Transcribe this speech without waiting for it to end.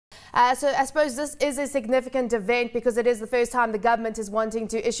So I suppose this is a significant event because it is the first time the government is wanting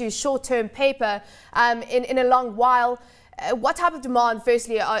to issue short-term paper in a long while. What type of demand,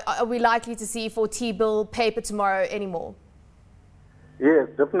 firstly, are we likely to see for T-bill paper tomorrow anymore? Yes,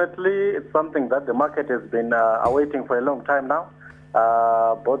 definitely. It's something that the market has been awaiting for a long time now.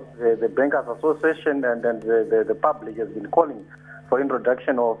 Both the Bankers Association and the public has been calling for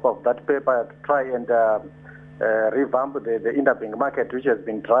introduction of that paper to try and revamp the interbank market, which has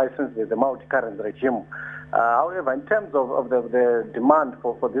been dry since the multi-currency regime. However, in terms of the demand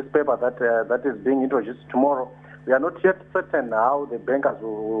for this paper that is being introduced tomorrow, we are not yet certain how the bankers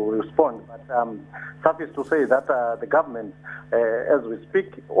will respond, but suffice to say that the government, as we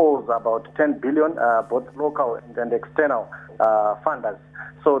speak, owes about 10 billion, both local and external funders.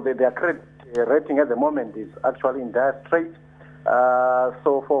 So their credit rating at the moment is actually in dire straits.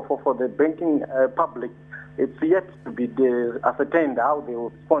 So for the banking public, it's yet to be ascertained how they will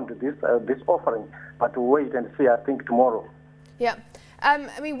respond to this offering, but we'll wait and see, I think, tomorrow. Yeah.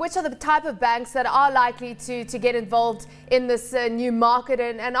 I mean, which are the type of banks that are likely to get involved in this new market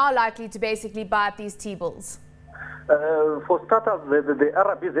and are likely to basically buy up these T-bills? For starters, the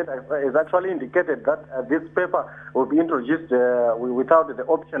RBZ has actually indicated that this paper will be introduced without the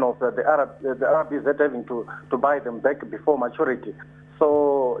option of the RBZ having to buy them back before maturity.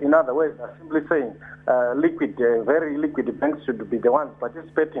 So, in other words, they're simply saying very liquid banks should be the ones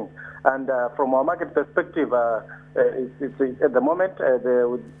participating. And from our market perspective, it's at the moment,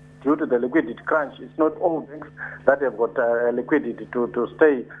 due to the liquidity crunch, it's not all banks that have got liquidity to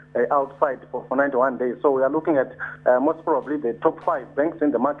stay outside for 91 days. So we are looking at most probably the top 5 banks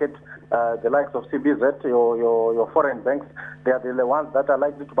in the market, the likes of CBZ, your foreign banks. They are the ones that are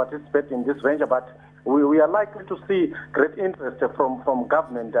likely to participate in this venture, but we are likely to see great interest from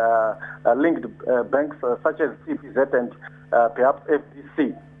government-linked banks such as CBZ and perhaps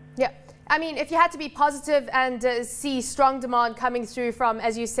FDC. Yeah. I mean, if you had to be positive and see strong demand coming through from,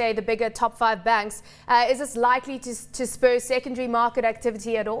 as you say, the bigger top 5 banks, is this likely to spur secondary market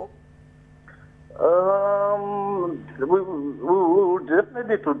activity at all? We will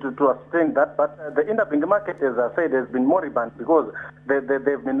definitely need to ascertain that, but the interbank market, as I said, has been moribund because there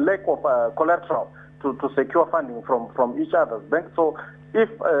have been lack of collateral to secure funding from each other's banks. So if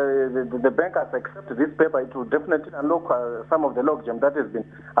the bankers accept this paper, it will definitely unlock some of the logjam that has been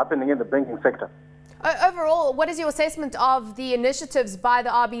happening in the banking sector. Overall, what is your assessment of the initiatives by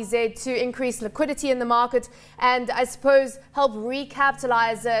the RBZ to increase liquidity in the market and, I suppose, help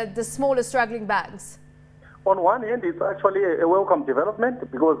recapitalize the smaller struggling banks? On one hand, it's actually a welcome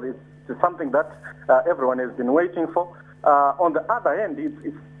development because it's something that everyone has been waiting for. On the other hand,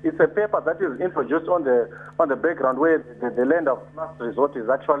 it's a paper that is introduced on the background where the lender of last resort is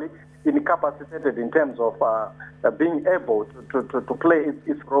actually incapacitated in terms of being able to play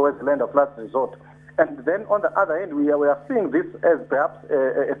its role as a lender of last resort. And then on the other hand, we are seeing this as perhaps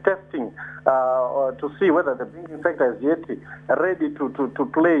a testing to see whether the banking sector is yet ready to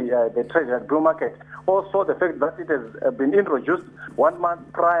play the treasury bill market. Also, the fact that it has been introduced 1 month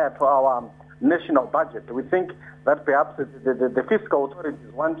prior to our national budget. We think that perhaps the fiscal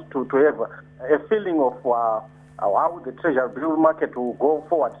authorities want to have a feeling of how the treasury bill market will go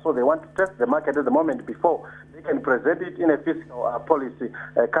forward. So they want to test the market at the moment before they can present it in a fiscal policy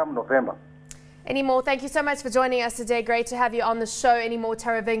come November. Anymore, thank you so much for joining us today. Great to have you on the show. Anymore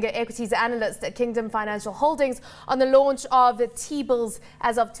Taruvinga, Equities Analyst at Kingdom Financial Holdings, on the launch of the T-bills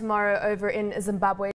as of tomorrow over in Zimbabwe.